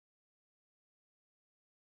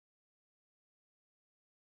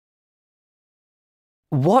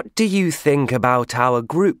What do you think about our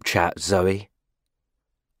group chat, Zoe?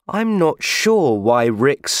 I'm not sure why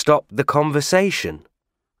Rick stopped the conversation.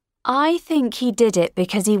 I think he did it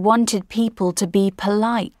because he wanted people to be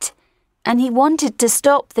polite, and he wanted to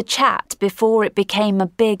stop the chat before it became a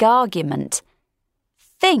big argument.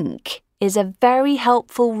 Think is a very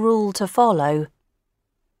helpful rule to follow.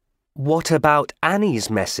 What about Annie's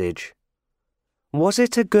message? Was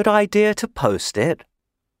it a good idea to post it?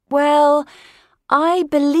 Well, I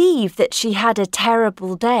believe that she had a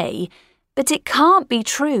terrible day, but it can't be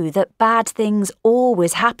true that bad things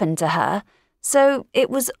always happen to her, so it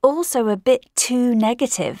was also a bit too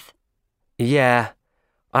negative. Yeah,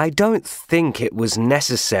 I don't think it was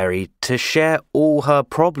necessary to share all her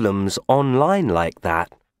problems online like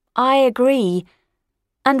that. I agree.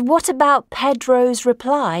 And what about Pedro's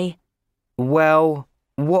reply? Well,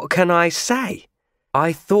 what can I say?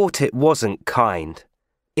 I thought it wasn't kind.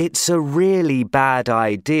 It's a really bad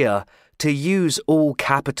idea to use all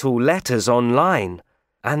capital letters online,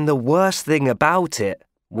 and the worst thing about it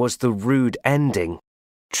was the rude ending.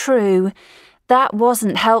 True, that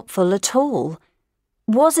wasn't helpful at all.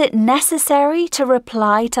 Was it necessary to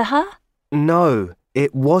reply to her? No,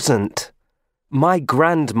 it wasn't. My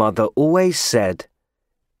grandmother always said,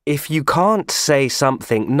 if you can't say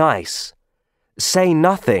something nice, say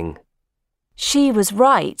nothing. She was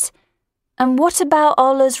right. And what about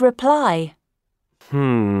Ola's reply?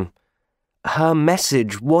 Her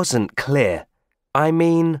message wasn't clear. I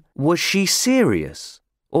mean, was she serious?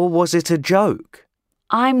 Or was it a joke?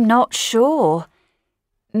 I'm not sure.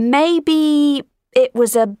 Maybe it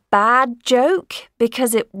was a bad joke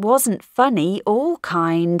because it wasn't funny or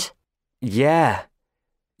kind. Yeah,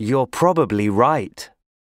 you're probably right.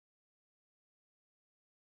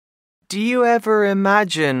 Do you ever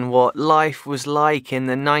imagine what life was like in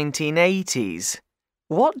the 1980s?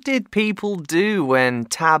 What did people do when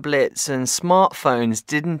tablets and smartphones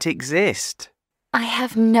didn't exist? I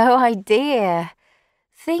have no idea.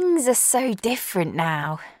 Things are so different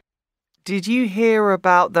now. Did you hear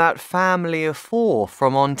about that family of 4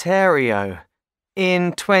 from Ontario?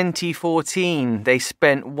 In 2014, they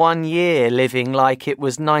spent 1 year living like it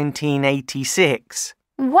was 1986.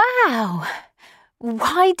 Wow!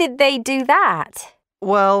 Why did they do that?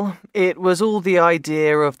 Well, it was all the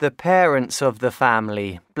idea of the parents of the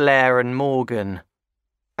family, Blair and Morgan.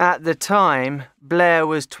 At the time, Blair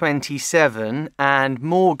was 27 and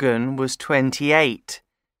Morgan was 28.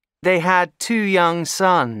 They had 2 young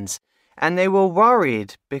sons, and they were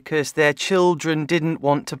worried because their children didn't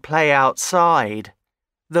want to play outside.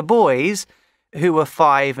 The boys, who were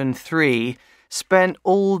 5 and 3, spent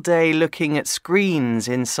all day looking at screens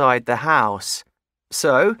inside the house.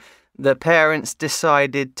 So, the parents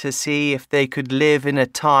decided to see if they could live in a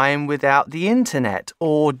time without the internet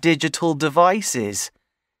or digital devices.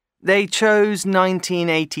 They chose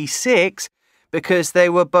 1986 because they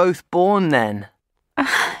were both born then.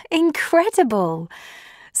 Incredible!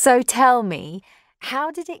 So tell me,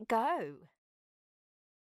 how did it go?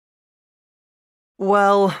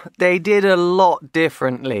 Well, they did a lot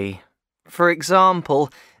differently. For example,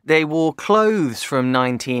 they wore clothes from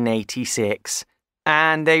 1986,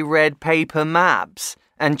 and they read paper maps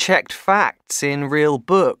and checked facts in real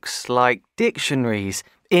books like dictionaries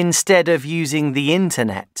instead of using the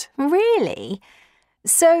internet. Really?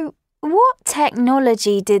 So, what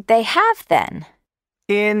technology did they have then?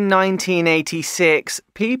 In 1986,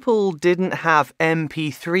 people didn't have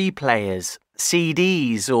MP3 players,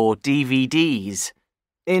 CDs or DVDs.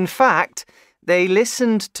 In fact, they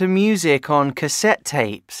listened to music on cassette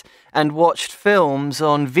tapes and watched films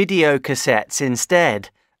on video cassettes instead,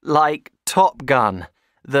 like Top Gun,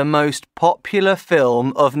 the most popular film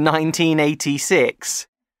of 1986.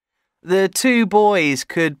 The 2 boys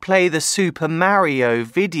could play the Super Mario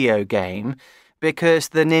video game because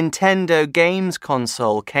the Nintendo games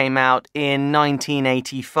console came out in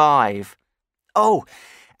 1985. Oh,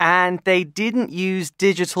 and they didn't use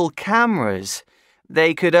digital cameras.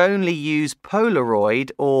 They could only use Polaroid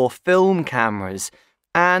or film cameras,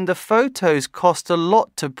 and the photos cost a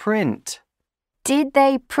lot to print. Did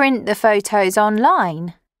they print the photos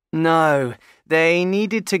online? No, they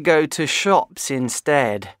needed to go to shops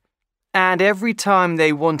instead. And every time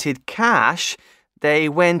they wanted cash, they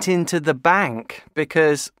went into the bank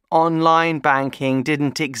because online banking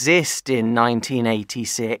didn't exist in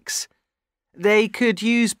 1986. They could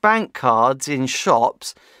use bank cards in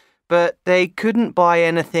shops, but they couldn't buy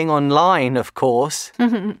anything online, of course.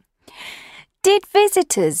 Did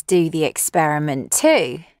visitors do the experiment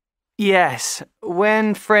too? Yes,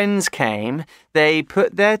 when friends came, they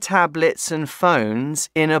put their tablets and phones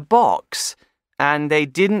in a box, and they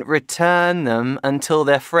didn't return them until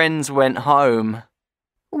their friends went home.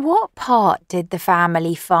 What part did the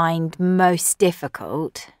family find most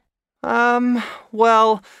difficult?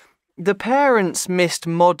 Well, the parents missed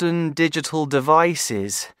modern digital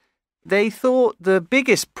devices. They thought the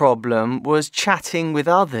biggest problem was chatting with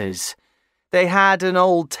others. They had an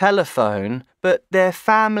old telephone, but their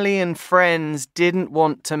family and friends didn't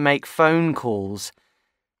want to make phone calls.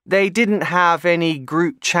 They didn't have any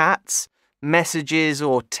group chats, messages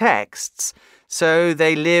or texts, so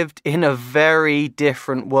they lived in a very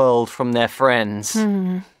different world from their friends.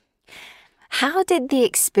 How did the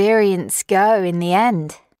experience go in the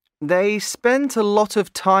end? They spent a lot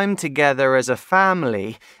of time together as a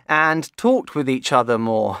family and talked with each other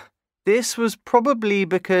more. This was probably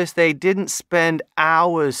because they didn't spend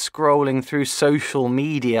hours scrolling through social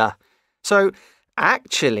media. So,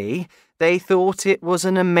 actually, they thought it was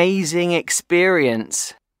an amazing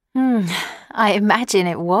experience. I imagine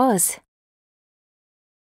it was.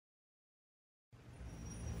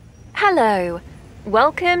 Hello,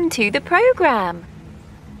 welcome to the program.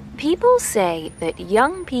 People say that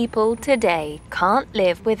young people today can't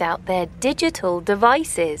live without their digital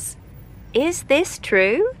devices. Is this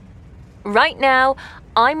true? Right now,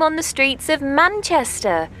 I'm on the streets of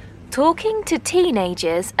Manchester talking to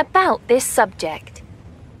teenagers about this subject.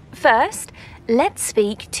 First, let's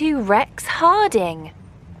speak to Rex Harding.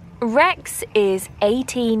 Rex is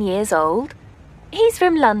 18 years old. He's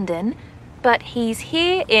from London, but he's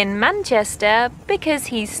here in Manchester because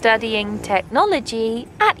he's studying technology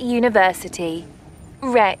at university.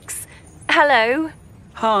 Rex, hello.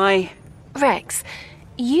 Hi. Rex,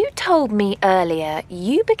 you told me earlier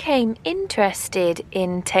you became interested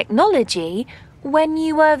in technology when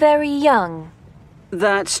you were very young.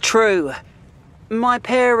 That's true. My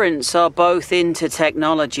parents are both into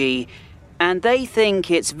technology, and they think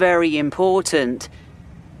it's very important.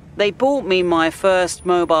 They bought me my first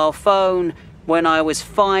mobile phone when I was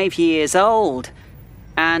 5 years old,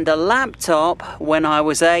 and a laptop when I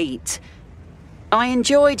was 8. I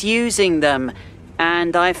enjoyed using them,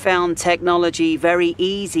 and I found technology very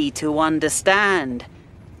easy to understand.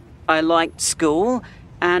 I liked school,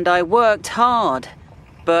 and I worked hard,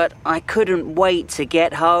 but I couldn't wait to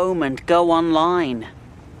get home and go online.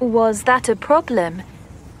 Was that a problem?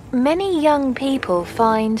 Many young people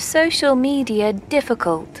find social media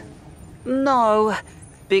difficult. No,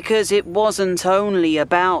 because it wasn't only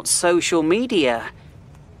about social media.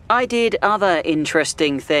 I did other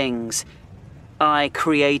interesting things. I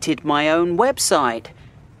created my own website.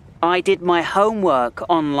 I did my homework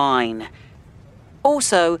online.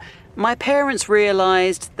 Also, my parents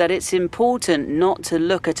realized that it's important not to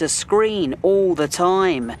look at a screen all the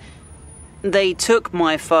time. They took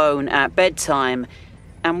my phone at bedtime,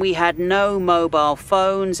 and we had no mobile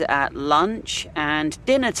phones at lunch and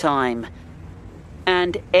dinner time.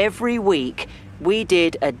 And every week we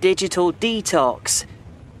did a digital detox.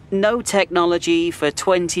 No technology for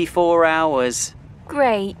 24 hours.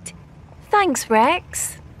 Great. Thanks,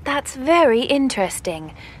 Rex. That's very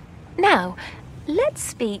interesting. Now, let's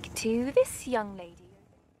speak to this young lady.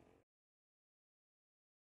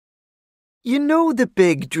 You know the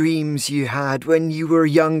big dreams you had when you were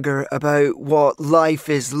younger about what life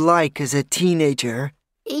is like as a teenager?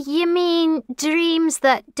 You mean dreams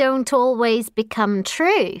that don't always become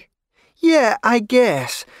true? Yeah, I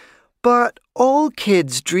guess. But all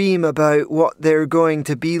kids dream about what they're going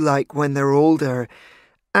to be like when they're older.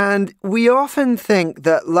 And we often think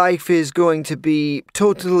that life is going to be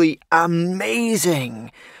totally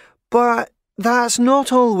amazing. But that's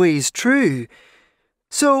not always true.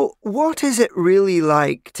 So, what is it really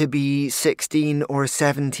like to be 16 or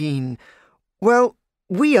 17? Well,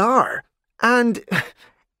 we are. And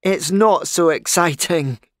it's not so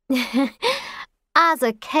exciting. As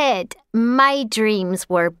a kid, my dreams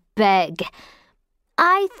were big.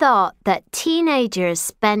 I thought that teenagers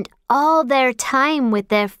spent all their time with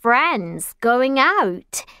their friends going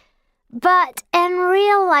out. But in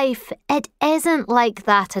real life, it isn't like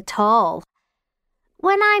that at all.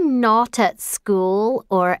 When I'm not at school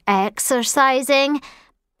or exercising,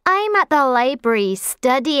 I'm at the library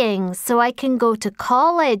studying so I can go to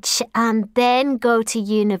college and then go to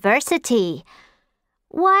university.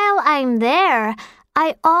 While I'm there,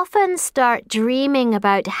 I often start dreaming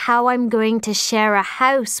about how I'm going to share a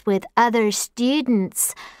house with other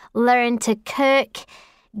students, learn to cook,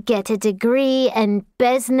 get a degree in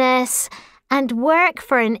business, and work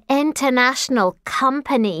for an international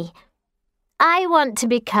company. I want to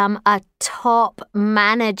become a top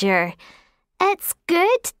manager. It's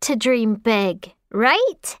good to dream big,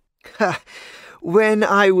 right? When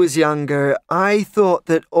I was younger, I thought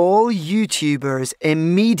that all YouTubers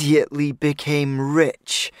immediately became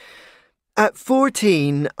rich. At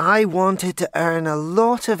 14, I wanted to earn a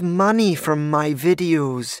lot of money from my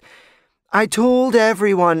videos. I told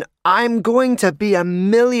everyone I'm going to be a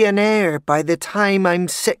millionaire by the time I'm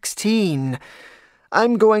 16.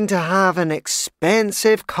 I'm going to have an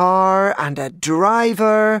expensive car and a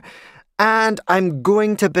driver, and I'm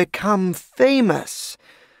going to become famous.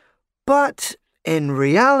 But in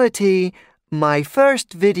reality, my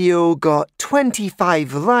first video got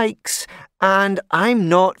 25 likes, and I'm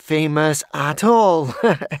not famous at all.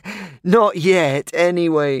 Not yet,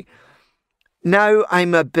 anyway. Now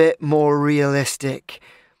I'm a bit more realistic.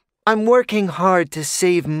 I'm working hard to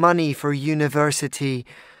save money for university.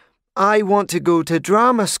 I want to go to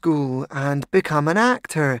drama school and become an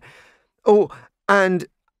actor. Oh, and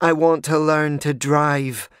I want to learn to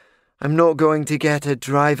drive. I'm not going to get a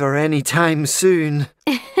driver anytime soon.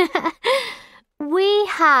 We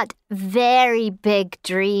had very big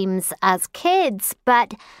dreams as kids,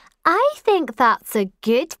 but I think that's a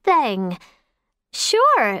good thing.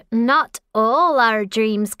 Sure, not all our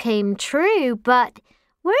dreams came true, but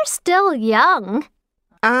we're still young.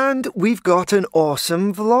 And we've got an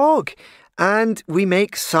awesome vlog, and we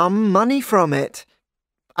make some money from it.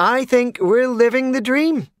 I think we're living the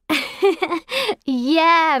dream.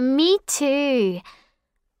 Yeah, me too.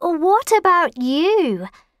 What about you?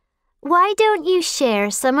 Why don't you share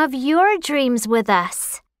some of your dreams with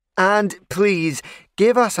us? And please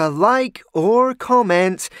give us a like or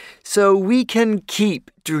comment so we can keep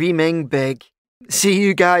dreaming big. See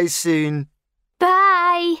you guys soon.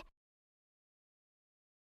 Bye.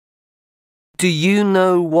 Do you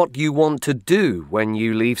know what you want to do when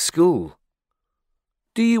you leave school?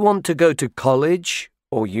 Do you want to go to college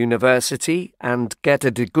or university and get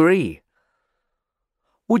a degree?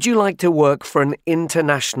 Would you like to work for an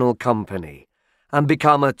international company and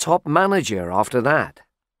become a top manager after that?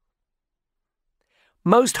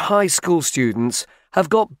 Most high school students have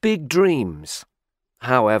got big dreams.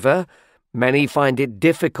 However, many find it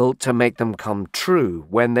difficult to make them come true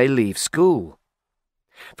when they leave school.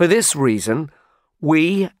 For this reason,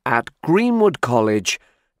 we at Greenwood College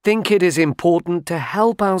think it is important to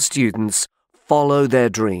help our students follow their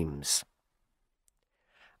dreams.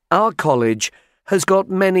 Our college has got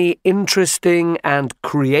many interesting and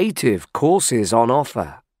creative courses on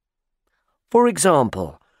offer. For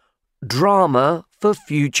example, drama for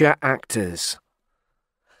future actors.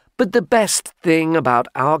 But the best thing about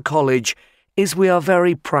our college is we are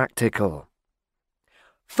very practical.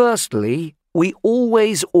 Firstly, we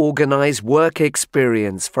always organize work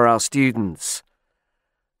experience for our students.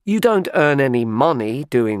 You don't earn any money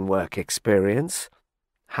doing work experience.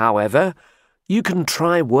 However, you can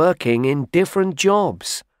try working in different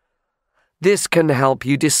jobs. This can help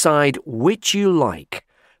you decide which you like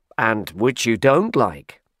and which you don't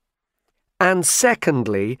like. And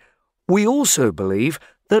secondly, we also believe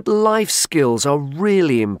that life skills are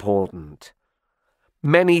really important.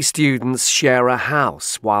 Many students share a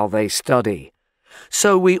house while they study,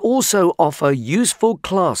 so we also offer useful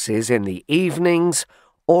classes in the evenings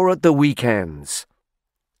or at the weekends.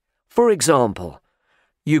 For example,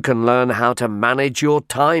 you can learn how to manage your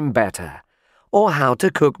time better or how to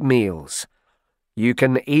cook meals. You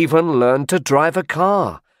can even learn to drive a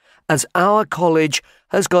car, as our college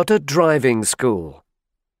has got a driving school.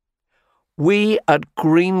 We at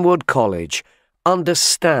Greenwood College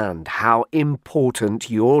understand how important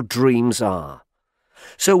your dreams are.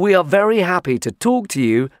 So we are very happy to talk to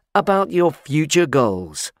you about your future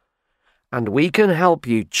goals. And we can help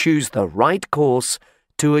you choose the right course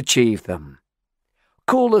to achieve them.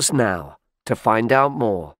 Call us now to find out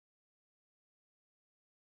more.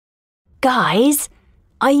 Guys,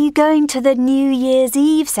 are you going to the New Year's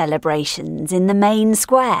Eve celebrations in the main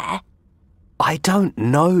square? I don't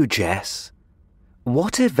know, Jess.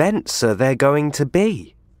 What events are there going to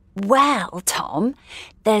be? Well, Tom,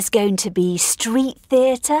 there's going to be street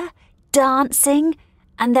theatre, dancing,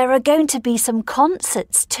 and there are going to be some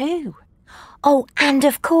concerts too. Oh, and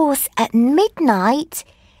of course, at midnight,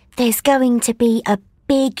 there's going to be a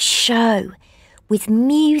big show with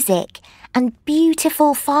music and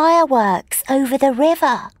beautiful fireworks over the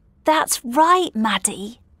river. That's right,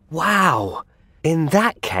 Maddie. Wow! In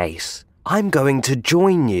that case, I'm going to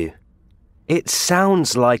join you. It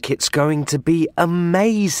sounds like it's going to be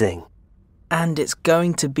amazing. And it's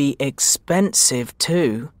going to be expensive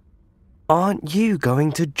too. Aren't you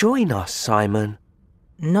going to join us, Simon?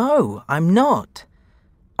 No, I'm not.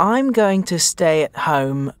 I'm going to stay at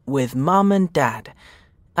home with Mum and Dad,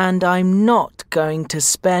 and I'm not going to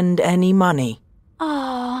spend any money.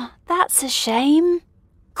 Ah, that's a shame.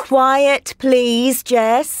 Quiet, please,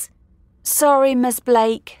 Jess. Sorry, Miss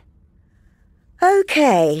Blake.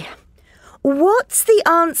 OK. What's the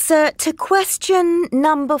answer to question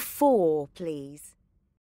number 4, please?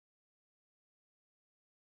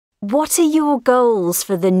 What are your goals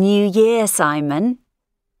for the new year, Simon?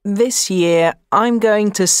 This year, I'm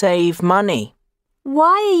going to save money.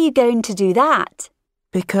 Why are you going to do that?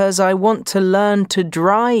 Because I want to learn to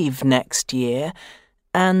drive next year,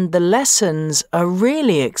 and the lessons are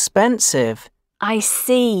really expensive. I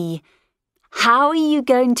see. How are you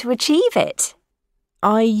going to achieve it?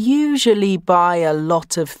 I usually buy a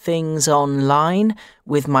lot of things online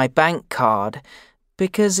with my bank card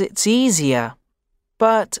because it's easier.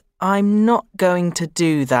 But I'm not going to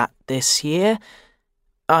do that this year.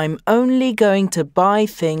 I'm only going to buy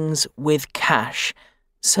things with cash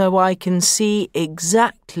so I can see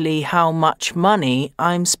exactly how much money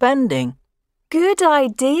I'm spending. Good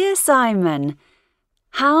idea, Simon.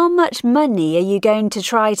 How much money are you going to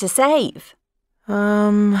try to save?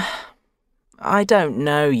 I don't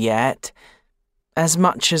know yet. As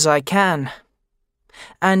much as I can.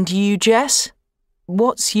 And you, Jess?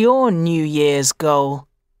 What's your New Year's goal?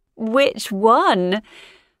 Which one?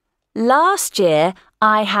 Last year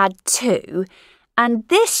I had 2, and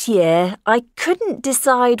this year I couldn't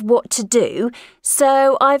decide what to do,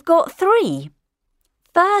 so I've got 3.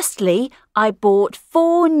 Firstly, I bought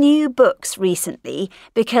 4 new books recently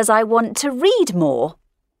because I want to read more.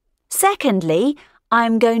 Secondly,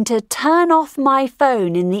 I'm going to turn off my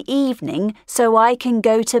phone in the evening so I can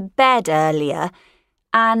go to bed earlier.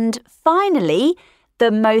 And finally,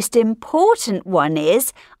 the most important one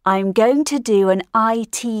is I'm going to do an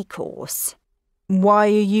IT course. Why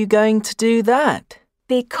are you going to do that?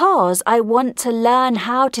 Because I want to learn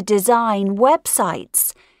how to design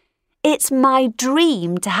websites. It's my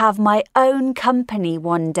dream to have my own company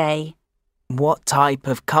one day. What type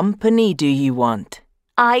of company do you want?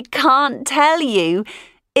 I can't tell you.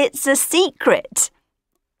 It's a secret.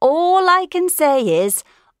 All I can say is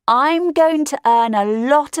I'm going to earn a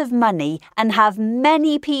lot of money and have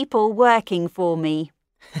many people working for me.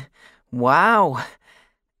 Wow!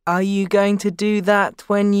 Are you going to do that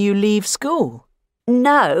when you leave school?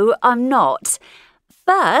 No, I'm not.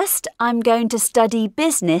 First, I'm going to study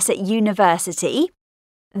business at university.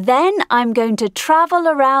 Then I'm going to travel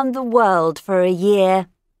around the world for a year.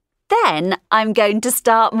 Then I'm going to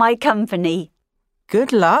start my company.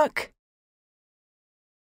 Good luck.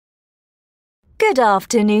 Good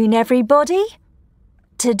afternoon, everybody.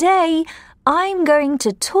 Today, I'm going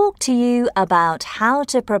to talk to you about how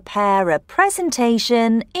to prepare a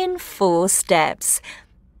presentation in 4 steps.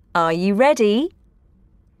 Are you ready?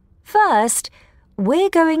 First, we're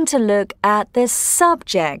going to look at the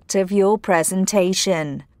subject of your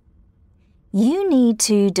presentation. You need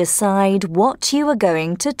to decide what you are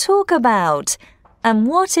going to talk about and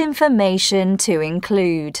what information to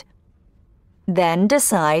include. Then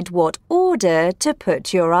decide what order to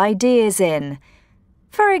put your ideas in.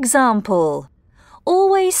 For example,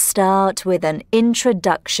 always start with an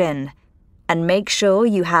introduction and make sure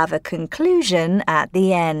you have a conclusion at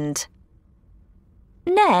the end.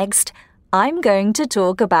 Next, I'm going to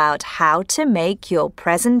talk about how to make your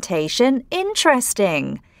presentation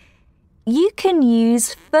interesting. You can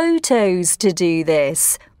use photos to do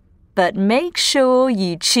this, but make sure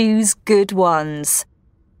you choose good ones.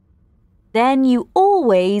 Then you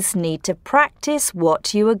always need to practice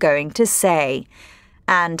what you are going to say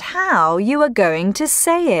and how you are going to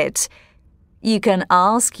say it. You can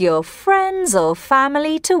ask your friends or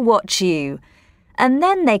family to watch you, and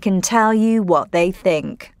then they can tell you what they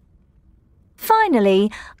think.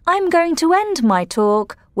 Finally, I'm going to end my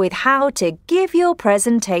talk with how to give your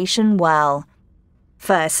presentation well.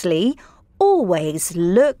 Firstly, always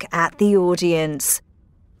look at the audience.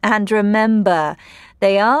 And remember,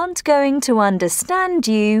 they aren't going to understand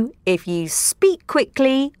you if you speak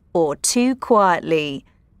quickly or too quietly.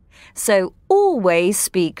 So always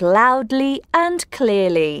speak loudly and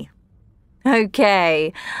clearly.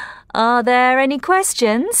 Okay, are there any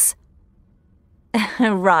questions?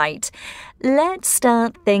 Right, let's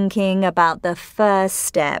start thinking about the first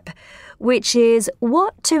step, which is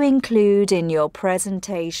what to include in your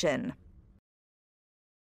presentation.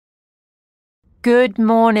 Good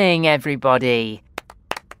morning, everybody.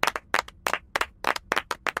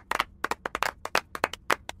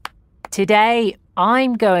 Today,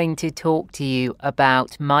 I'm going to talk to you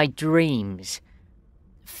about my dreams.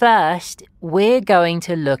 First, we're going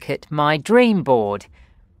to look at my dream board.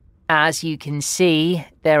 As you can see,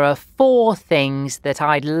 there are 4 things that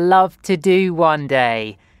I'd love to do one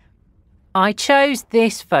day. I chose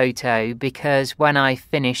this photo because when I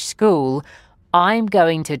finish school, I'm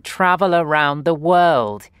going to travel around the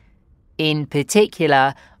world. In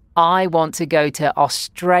particular, I want to go to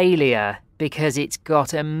Australia because it's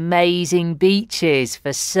got amazing beaches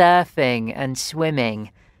for surfing and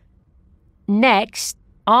swimming. Next,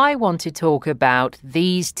 I want to talk about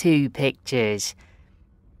these two pictures.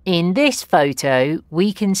 In this photo,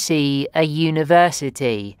 we can see a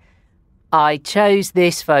university. I chose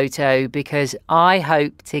this photo because I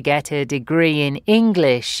hope to get a degree in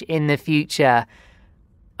English in the future.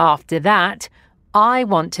 After that, I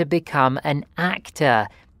want to become an actor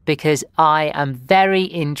because I am very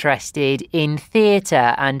interested in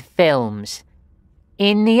theatre and films.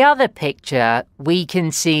 In the other picture, we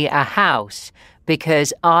can see a house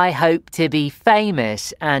because I hope to be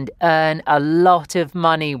famous and earn a lot of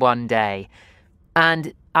money one day.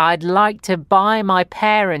 And I'd like to buy my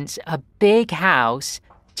parents a big house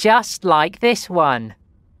just like this one.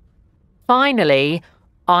 Finally,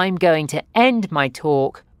 I'm going to end my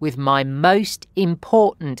talk with my most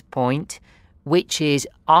important point, which is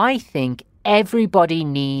I think everybody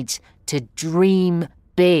needs to dream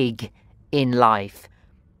big in life.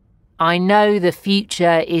 I know the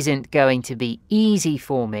future isn't going to be easy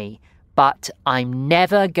for me, but I'm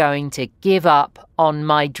never going to give up on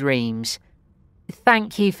my dreams.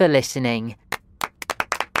 Thank you for listening.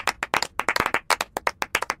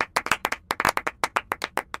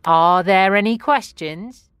 Are there any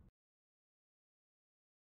questions?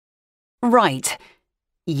 Right.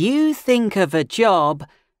 You think of a job,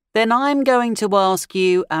 then I'm going to ask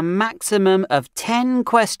you a maximum of 10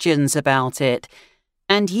 questions about it,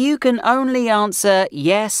 and you can only answer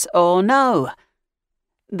yes or no.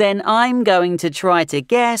 Then I'm going to try to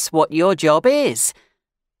guess what your job is.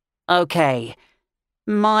 Okay.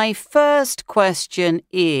 My first question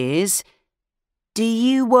is, do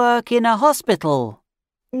you work in a hospital?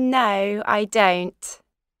 No, I don't.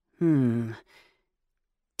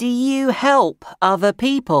 Do you help other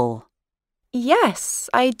people? Yes,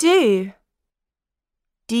 I do.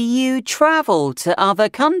 Do you travel to other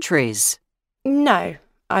countries? No,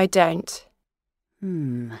 I don't.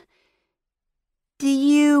 Do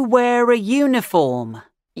you wear a uniform?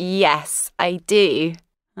 Yes, I do.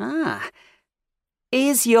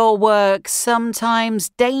 Is your work sometimes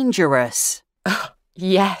dangerous?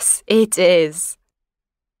 Yes, it is.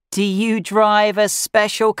 Do you drive a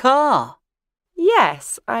special car?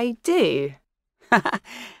 Yes, I do.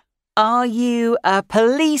 Are you a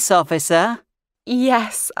police officer?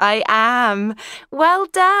 Yes, I am. Well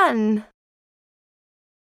done.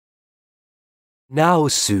 Now,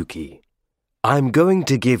 Suki, I'm going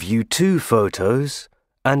to give you 2 photos,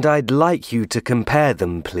 and I'd like you to compare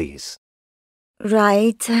them, please.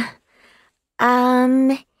 Right.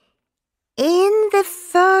 In the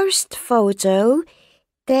first photo,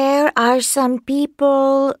 there are some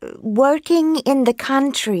people working in the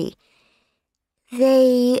country.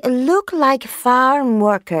 They look like farm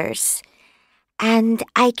workers, and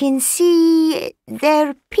I can see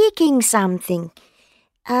they're picking something.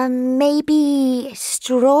 Maybe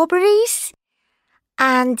strawberries?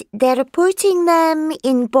 And they're putting them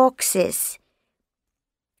in boxes.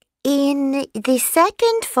 In the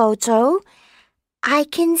second photo, I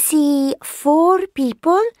can see 4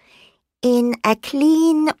 people in a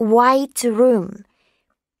clean white room.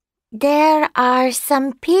 There are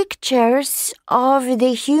some pictures of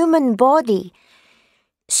the human body.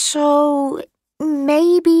 So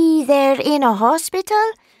maybe they're in a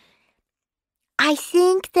hospital? I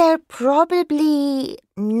think they're probably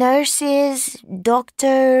nurses,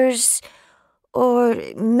 doctors, or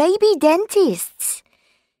maybe dentists.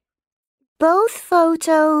 Both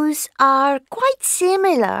photos are quite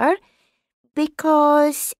similar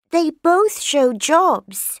because they both show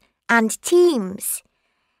jobs and teams.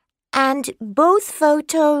 And both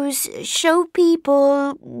photos show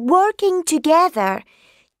people working together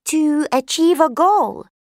to achieve a goal.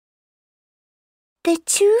 The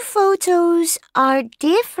 2 photos are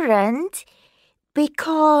different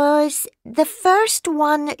because the first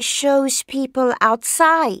one shows people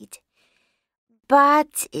outside,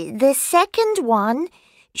 but the second one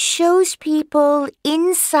shows people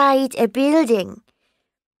inside a building.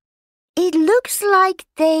 It looks like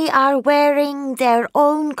they are wearing their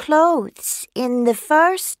own clothes in the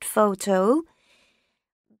first photo,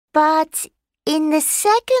 but in the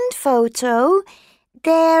second photo,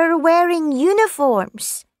 they're wearing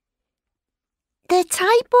uniforms. The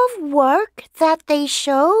type of work that they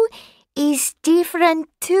show is different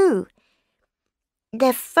too.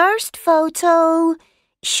 The first photo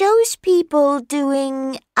shows people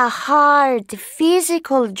doing a hard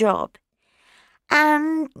physical job,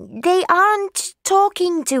 and they aren't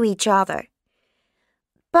talking to each other.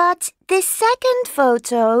 But the second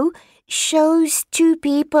photo shows two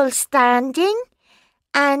people standing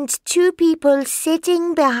and two people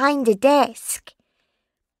sitting behind a desk.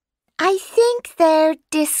 I think they're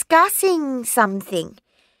discussing something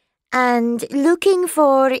and looking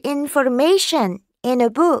for information in a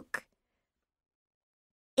book.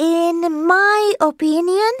 In my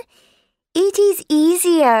opinion, it is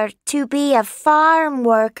easier to be a farm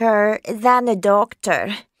worker than a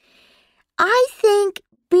doctor. I think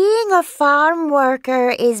being a farm worker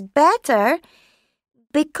is better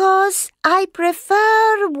because I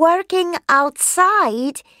prefer working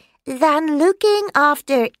outside than looking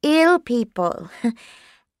after ill people.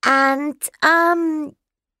 And,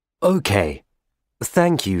 Okay.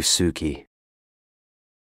 Thank you, Suki.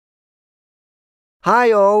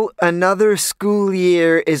 Hi all, another school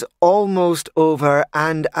year is almost over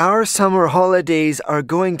and our summer holidays are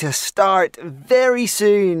going to start very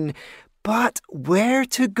soon. But where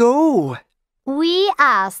to go? We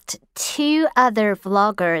asked 2 other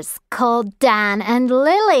vloggers called Dan and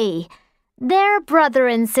Lily. They're brother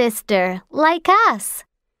and sister, like us.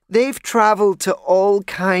 They've travelled to all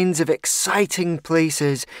kinds of exciting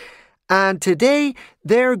places, and today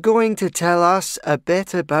they're going to tell us a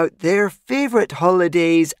bit about their favourite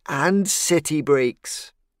holidays and city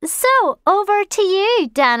breaks. So, over to you,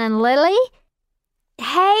 Dan and Lily.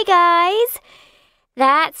 Hey guys!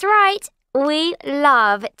 That's right, we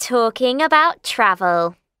love talking about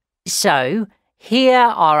travel. So, here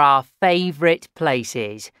are our favourite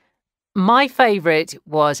places. My favourite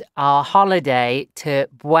was our holiday to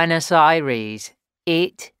Buenos Aires.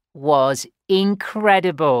 It was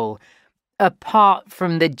incredible. Apart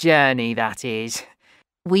from the journey, that is.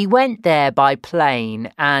 We went there by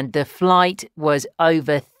plane and the flight was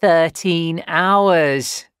over 13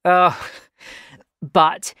 hours. Oh.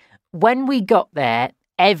 But when we got there,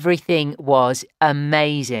 everything was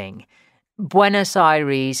amazing. Buenos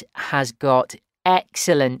Aires has got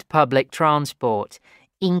excellent public transport,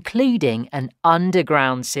 including an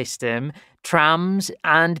underground system, trams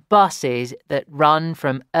and buses that run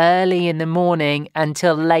from early in the morning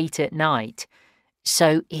until late at night.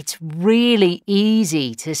 So it's really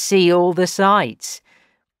easy to see all the sights.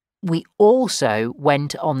 We also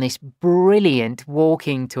went on this brilliant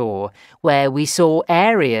walking tour where we saw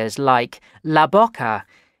areas like La Boca.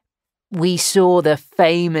 We saw the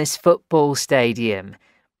famous football stadium.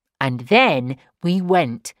 And then we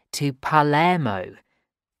went to Palermo.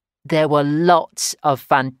 There were lots of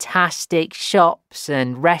fantastic shops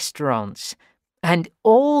and restaurants, and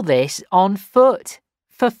all this on foot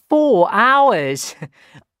for 4 hours.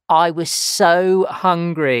 I was so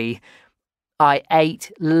hungry. I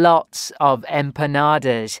ate lots of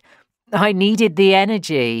empanadas. I needed the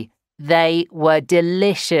energy. They were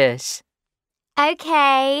delicious.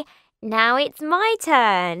 Okay, now it's my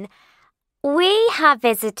turn. We have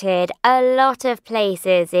visited a lot of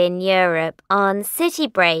places in Europe on city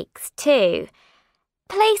breaks too.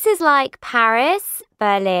 Places like Paris,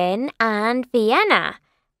 Berlin and Vienna.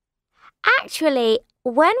 Actually,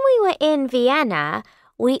 when we were in Vienna,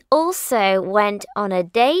 we also went on a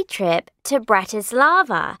day trip to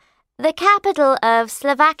Bratislava, the capital of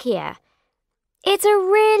Slovakia. It's a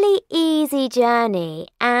really easy journey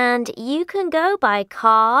and you can go by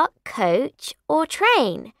car, coach or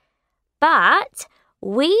train. But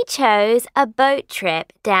we chose a boat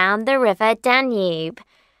trip down the river Danube.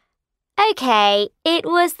 Okay, it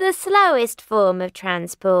was the slowest form of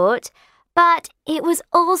transport, but it was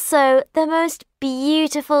also the most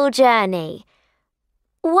beautiful journey.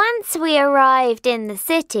 Once we arrived in the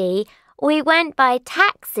city, we went by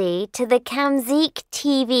taxi to the Kamzik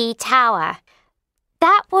TV tower.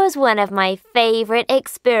 That was one of my favourite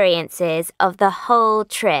experiences of the whole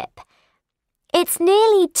trip. It's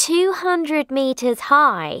nearly 200 metres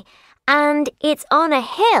high and it's on a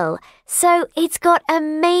hill, so it's got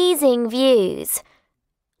amazing views.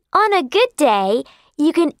 On a good day,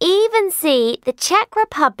 you can even see the Czech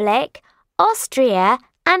Republic, Austria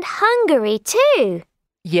and Hungary too.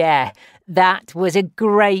 Yeah, that was a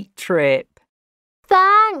great trip.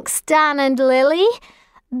 Thanks, Dan and Lily.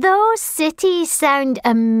 Those cities sound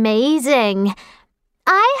amazing.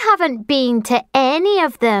 I haven't been to any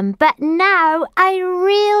of them, but now I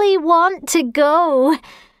really want to go.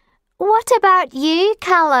 What about you,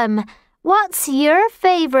 Callum? What's your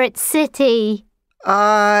favourite city?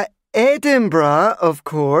 Edinburgh, of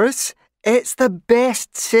course. It's the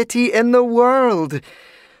best city in the world.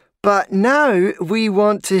 But now we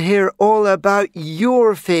want to hear all about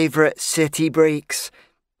your favourite city breaks.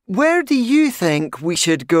 Where do you think we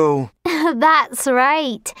should go? That's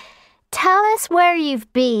right. Tell us where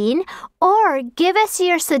you've been or give us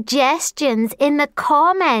your suggestions in the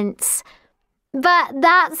comments. But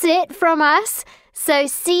that's it from us, so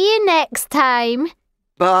see you next time.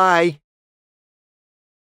 Bye.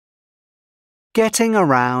 Getting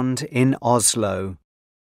around in Oslo.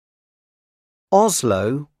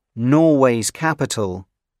 Oslo, Norway's capital,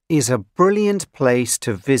 is a brilliant place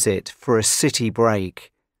to visit for a city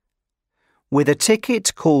break. With a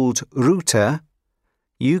ticket called Rute,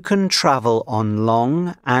 you can travel on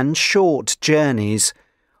long and short journeys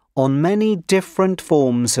on many different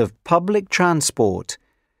forms of public transport,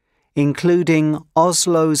 including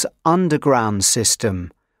Oslo's underground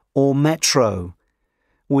system, or metro,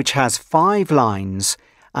 which has 5 lines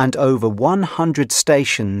and over 100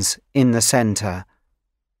 stations in the centre.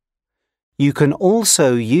 You can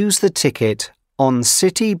also use the ticket on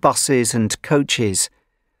city buses and coaches,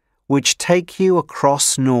 which take you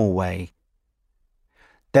across Norway.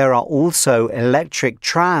 There are also electric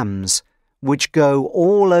trams, which go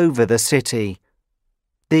all over the city.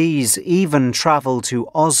 These even travel to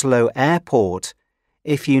Oslo Airport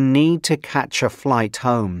if you need to catch a flight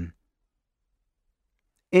home.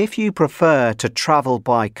 If you prefer to travel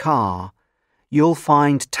by car, you'll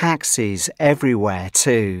find taxis everywhere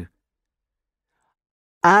too.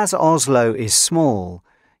 As Oslo is small,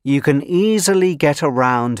 you can easily get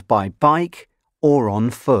around by bike or on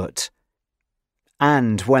foot.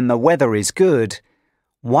 And when the weather is good,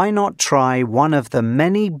 why not try one of the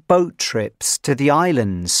many boat trips to the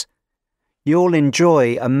islands? You'll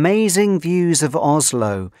enjoy amazing views of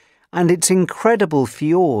Oslo and its incredible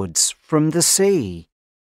fjords from the sea.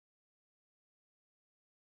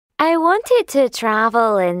 I wanted to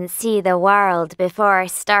travel and see the world before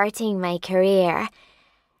starting my career.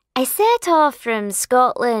 I set off from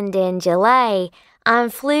Scotland in July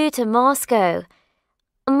and flew to Moscow.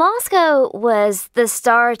 Moscow was the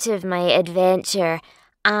start of my adventure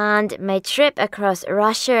and my trip across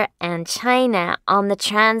Russia and China on the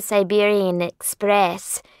Trans-Siberian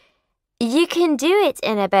Express. You can do it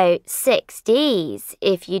in about 6 days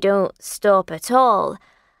if you don't stop at all.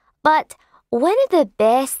 But one of the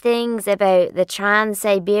best things about the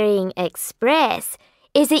Trans-Siberian Express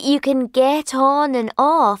is that you can get on and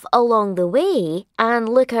off along the way and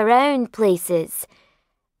look around places.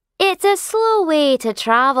 It's a slow way to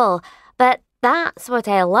travel, but that's what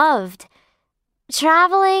I loved.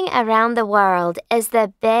 Traveling around the world is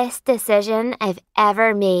the best decision I've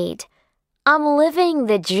ever made. I'm living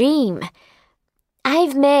the dream.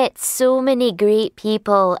 I've met so many great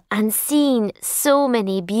people and seen so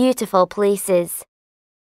many beautiful places.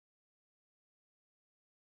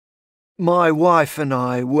 My wife and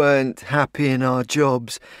I weren't happy in our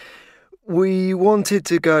jobs. We wanted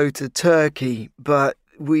to go to Turkey, but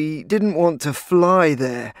we didn't want to fly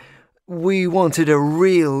there. We wanted a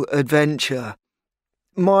real adventure.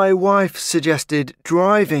 My wife suggested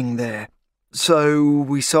driving there, so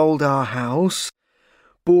we sold our house,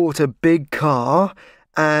 bought a big car,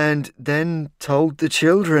 and then told the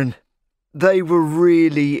children. They were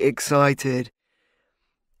really excited.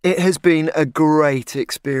 It has been a great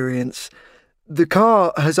experience. The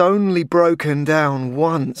car has only broken down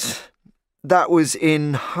once. That was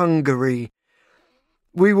in Hungary.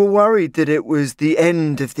 We were worried that it was the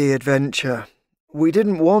end of the adventure. We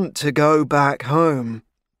didn't want to go back home.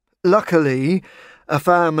 Luckily, a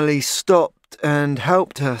family stopped and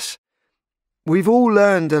helped us. We've all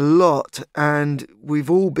learned a lot and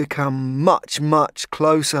we've all become much, much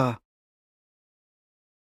closer.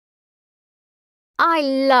 I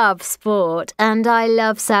love sport and I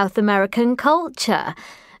love South American culture.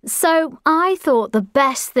 So I thought the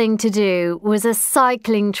best thing to do was a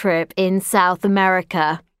cycling trip in South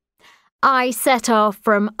America. I set off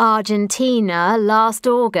from Argentina last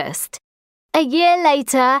August. A year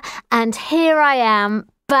later, and here I am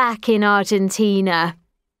back in Argentina.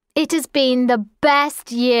 It has been the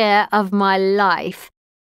best year of my life.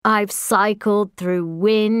 I've cycled through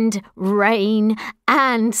wind, rain,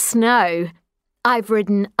 and snow. I've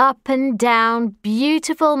ridden up and down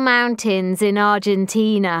beautiful mountains in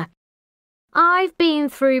Argentina. I've been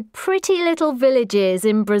through pretty little villages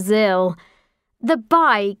in Brazil. The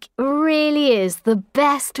bike really is the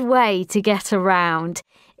best way to get around.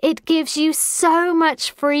 It gives you so much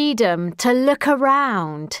freedom to look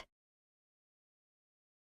around.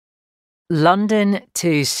 London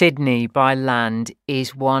to Sydney by land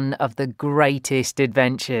is one of the greatest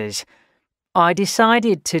adventures. I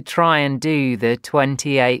decided to try and do the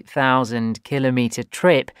 28,000-kilometre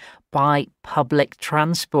trip by public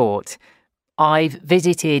transport. I've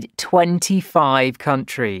visited 25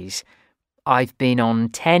 countries. I've been on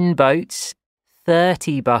 10 boats,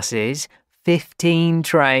 30 buses, 15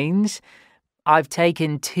 trains. I've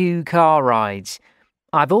taken 2 car rides.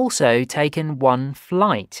 I've also taken 1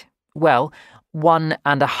 flight. Well,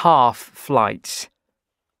 1.5 flights.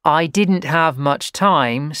 I didn't have much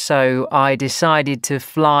time, so I decided to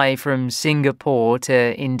fly from Singapore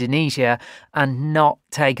to Indonesia and not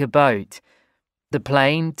take a boat. The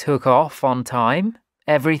plane took off on time.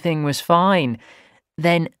 Everything was fine.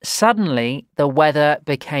 Then suddenly the weather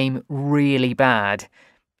became really bad.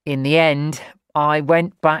 In the end, I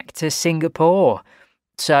went back to Singapore.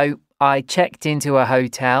 So I checked into a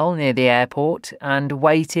hotel near the airport and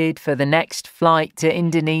waited for the next flight to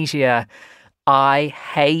Indonesia. I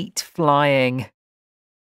hate flying.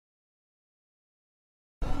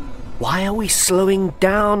 Why are we slowing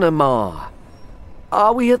down, Amar?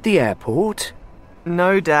 Are we at the airport?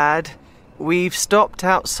 No, Dad. We've stopped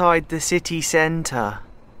outside the city centre.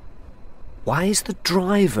 Why is the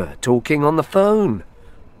driver talking on the phone?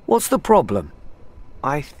 What's the problem?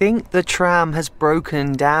 I think the tram has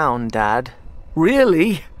broken down, Dad.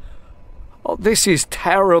 Really? Oh, this is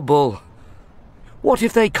terrible. What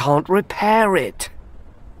if they can't repair it?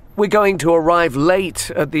 We're going to arrive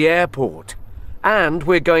late at the airport, and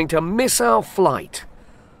we're going to miss our flight.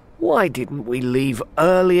 Why didn't we leave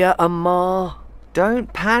earlier, Amar?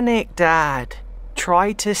 Don't panic, Dad.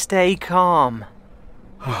 Try to stay calm.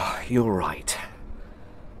 You're right.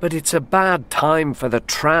 But it's a bad time for the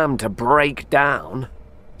tram to break down.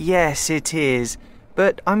 Yes, it is.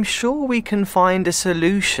 But I'm sure we can find a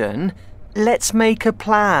solution. Let's make a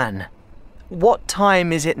plan. What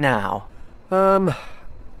time is it now?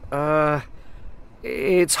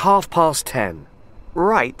 It's 10:30.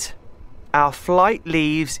 Right. Our flight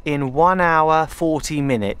leaves in 1 hour 40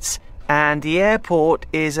 minutes, and the airport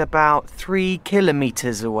is about 3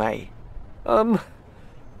 kilometers away.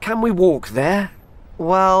 Can we walk there?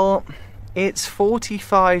 Well, it's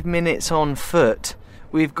 45 minutes on foot.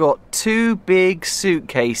 We've got 2 big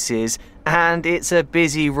suitcases, and it's a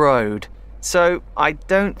busy road. So I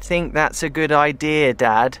don't think that's a good idea,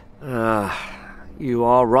 Dad. You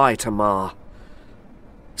are right, Amar.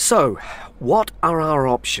 So, what are our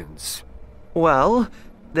options? Well,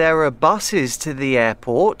 there are buses to the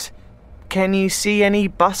airport. Can you see any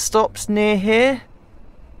bus stops near here?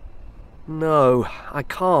 No, I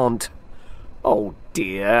can't. Oh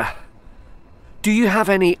dear. Do you have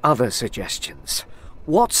any other suggestions?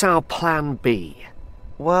 What's our plan B?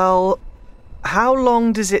 Well, how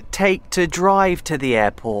long does it take to drive to the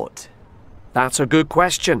airport? That's a good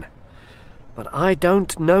question. But I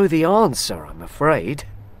don't know the answer, I'm afraid.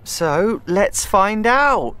 So, let's find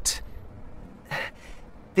out.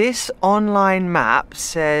 This online map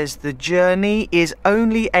says the journey is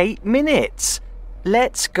only 8 minutes.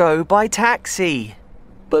 Let's go by taxi.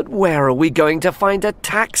 But where are we going to find a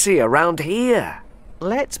taxi around here?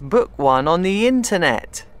 Let's book one on the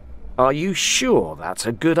internet. Are you sure that's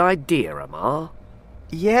a good idea, Amar?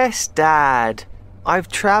 Yes, Dad. I've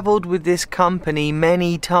travelled with this company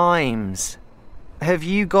many times. Have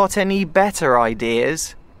you got any better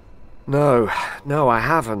ideas? No, I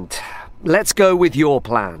haven't. Let's go with your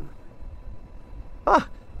plan.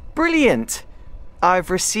 Brilliant. I've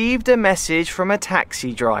received a message from a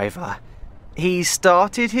taxi driver. He's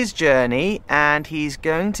started his journey and he's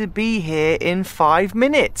going to be here in 5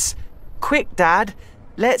 minutes. Quick, Dad.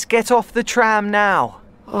 Let's get off the tram now.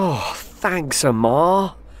 Oh, thanks,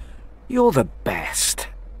 Amar. You're the best.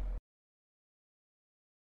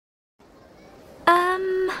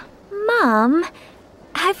 Mum,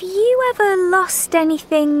 have you ever lost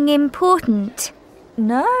anything important?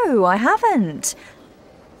 No, I haven't.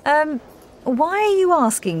 Why are you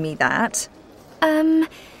asking me that?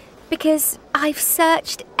 Because I've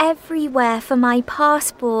searched everywhere for my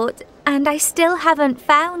passport and I still haven't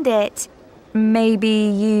found it. Maybe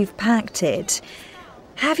you've packed it.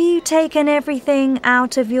 Have you taken everything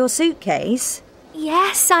out of your suitcase?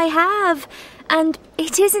 Yes, I have. And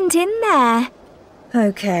it isn't in there.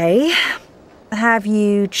 Okay. Have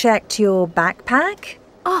you checked your backpack?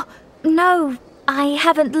 Oh, no, I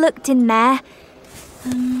haven't looked in there.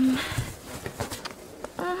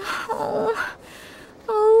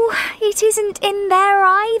 It isn't in there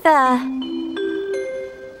either.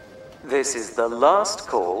 This is the last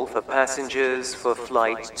call for passengers for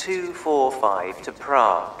Flight 245 to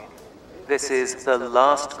Prague. This is the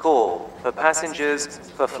last call for passengers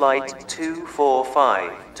for Flight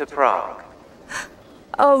 245 to Prague.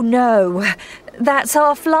 Oh no, that's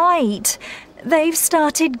our flight. They've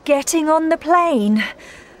started getting on the plane.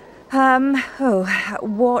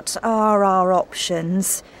 What are our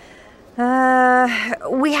options?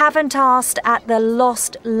 We haven't asked at the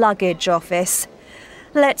lost luggage office.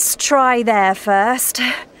 Let's try there first.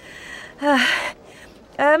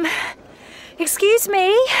 Excuse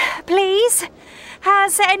me, please.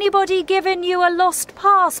 Has anybody given you a lost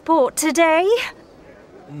passport today?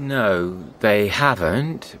 No, they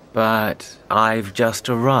haven't, but I've just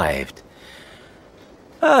arrived.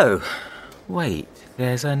 Oh, wait,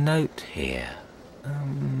 there's a note here.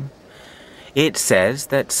 It says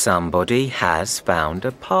that somebody has found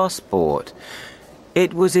a passport.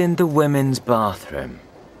 It was in the women's bathroom.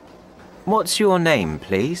 What's your name,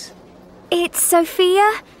 please? It's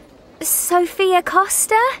Sophia. Sophia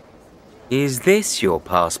Costa? Is this your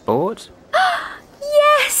passport?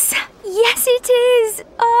 Yes! Yes, it is!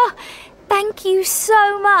 Oh, thank you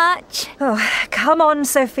so much. Oh, come on,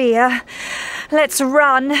 Sophia. Let's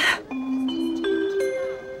run.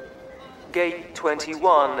 Gate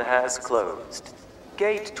 21 has closed.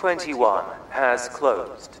 Gate 21 has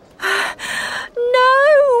closed.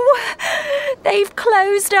 No! They've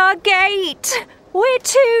closed our gate. We're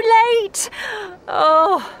too late.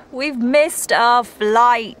 Oh, we've missed our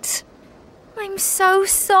flight. I'm so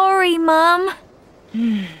sorry, Mum.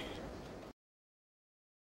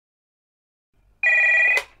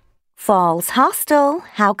 Falls Hostel,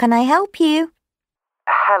 how can I help you?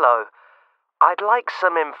 Hello. I'd like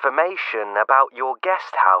some information about your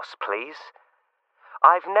guest house, please.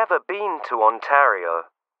 I've never been to Ontario.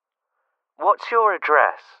 What's your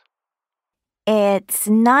address? It's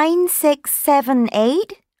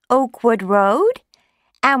 9678 Oakwood Road,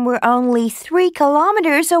 and we're only 3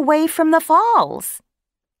 kilometers away from the falls.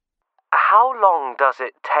 How long does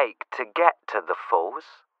it take to get to the falls?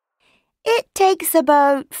 It takes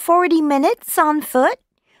about 40 minutes on foot,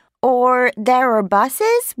 or there are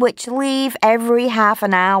buses which leave every half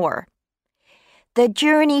an hour. The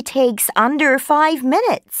journey takes under 5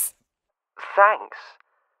 minutes. Thanks.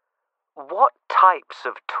 What types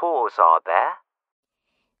of tours are there?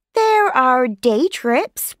 There are day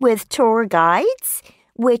trips with tour guides,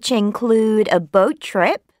 which include a boat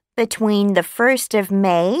trip between the 1st of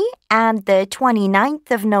May and the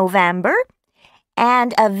 29th of November,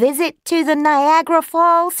 and a visit to the Niagara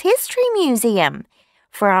Falls History Museum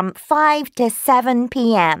from 5 to 7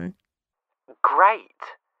 p.m.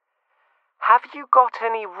 Great. Have you got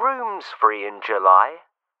any rooms free in July?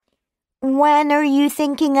 When are you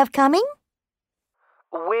thinking of coming?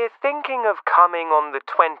 We're thinking of coming on the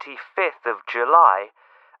 25th of July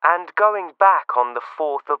and going back on the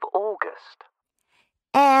 4th of August.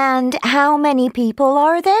 And how many people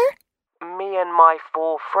are there? Me and my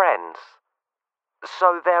 4 friends.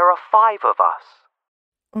 So there are 5 of us.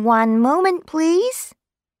 One moment, please.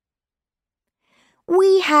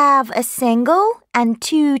 We have a single and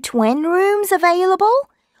 2 twin rooms available,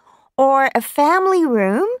 or a family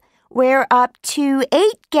room where up to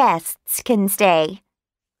 8 guests can stay.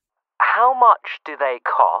 How much do they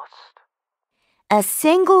cost? A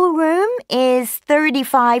single room is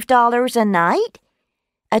 $35 a night.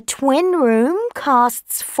 A twin room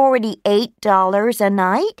costs $48 a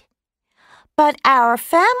night. But our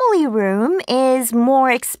family room is more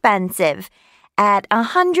expensive at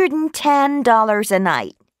 $110 a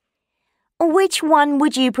night. Which one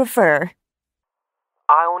would you prefer?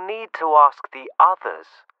 I'll need to ask the others.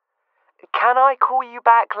 Can I call you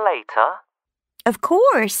back later? Of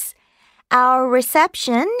course. Our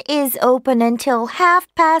reception is open until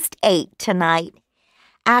 8:30 tonight.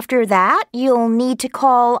 After that, you'll need to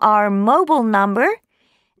call our mobile number,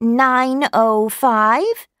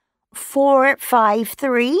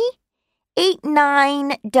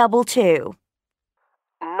 905-453-8922.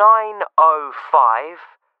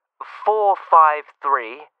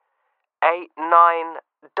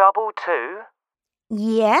 905-453-8922?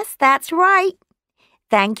 Yes, that's right.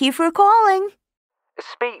 Thank you for calling.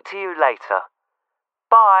 Speak to you later.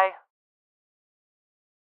 Bye.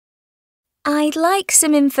 I'd like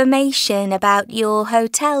some information about your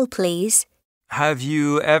hotel, please. Have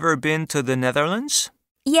you ever been to the Netherlands?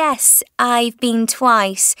 Yes, I've been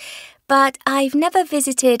twice, but I've never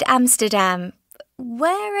visited Amsterdam.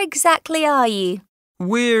 Where exactly are you?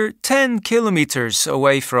 We're 10 kilometers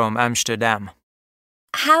away from Amsterdam.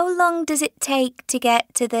 How long does it take to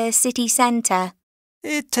get to the city centre?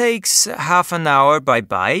 It takes half an hour by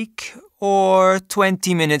bike or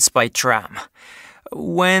 20 minutes by tram.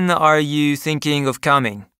 When are you thinking of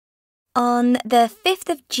coming? On the 5th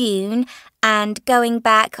of June and going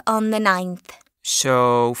back on the 9th.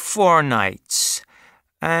 So 4 nights.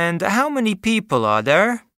 And how many people are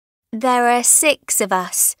there? There are 6 of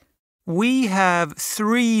us. We have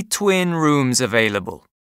 3 twin rooms available.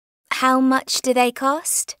 How much do they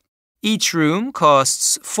cost? Each room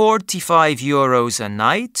costs €45 a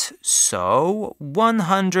night, so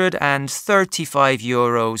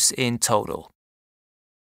 €135 in total.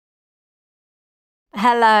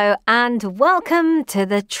 Hello and welcome to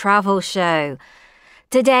the Travel Show.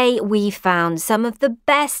 Today we found some of the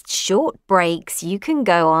best short breaks you can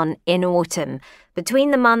go on in autumn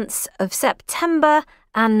between the months of September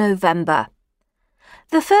and November.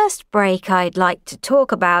 The first break I'd like to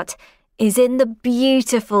talk about is in the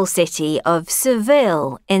beautiful city of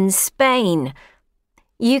Seville in Spain.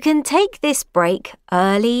 You can take this break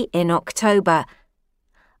early in October.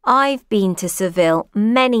 I've been to Seville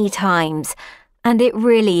many times, and it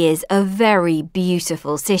really is a very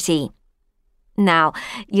beautiful city. Now,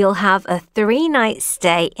 you'll have a 3-night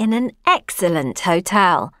stay in an excellent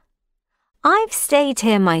hotel. I've stayed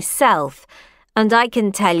here myself, and I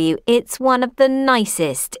can tell you it's one of the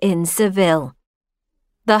nicest in Seville.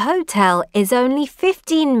 The hotel is only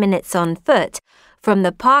 15 minutes on foot from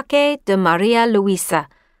the Parque de Maria Luisa,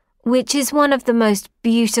 which is one of the most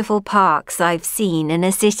beautiful parks I've seen in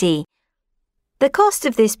a city. The cost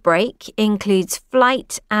of this break includes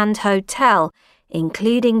flight and hotel,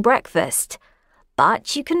 including breakfast,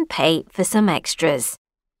 but you can pay for some extras.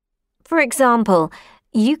 For example,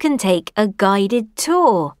 you can take a guided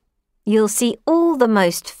tour. You'll see all the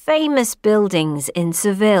most famous buildings in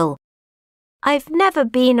Seville. I've never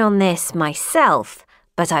been on this myself,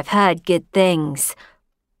 but I've heard good things.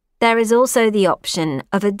 There is also the option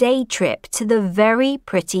of a day trip to the very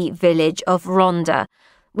pretty village of Ronda,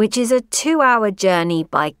 which is a 2-hour journey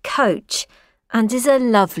by coach and is a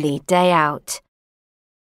lovely day out.